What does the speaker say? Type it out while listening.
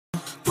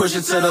Push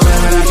it to the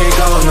limit, I can't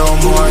go no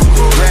more.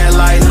 Red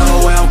light,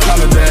 no way, I'm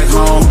coming back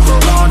home.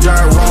 Long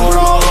dirt road,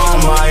 all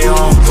on my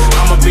own.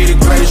 I'ma be the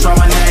greatest, write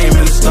my name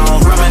in the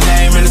stone. Write my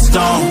name in the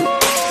stone.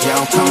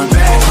 Yeah, I'm coming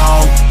back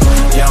home.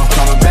 Yeah, I'm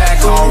coming back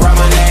home. Write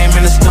my name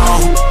in the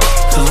stone.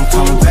 Cause I'm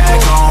coming back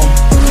home.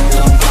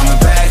 Cause I'm coming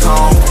back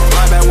home.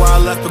 Right back where I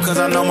left because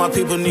I know my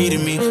people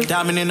needed me.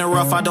 Diamond in the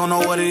rough, I don't know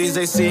what it is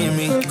they see in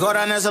me. Go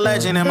down as a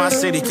legend in my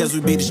city cause we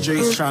beat the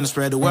streets. Trying to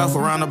spread the wealth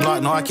around the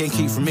block, no I can't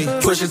keep from me.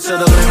 Push it to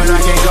the limit, I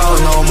can't go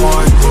no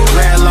more.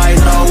 Red light,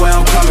 no way,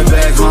 I'm coming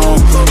back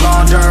home.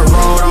 Long dirt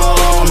road, all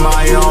on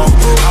my own.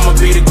 I'ma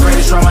be the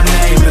greatest, write my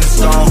name in the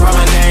stone. Write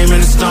my name in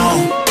the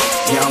stone.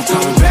 Yeah, I'm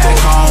coming back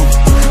home.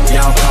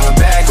 Yeah, I'm coming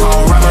back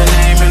home. Write my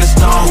name in the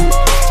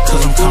stone.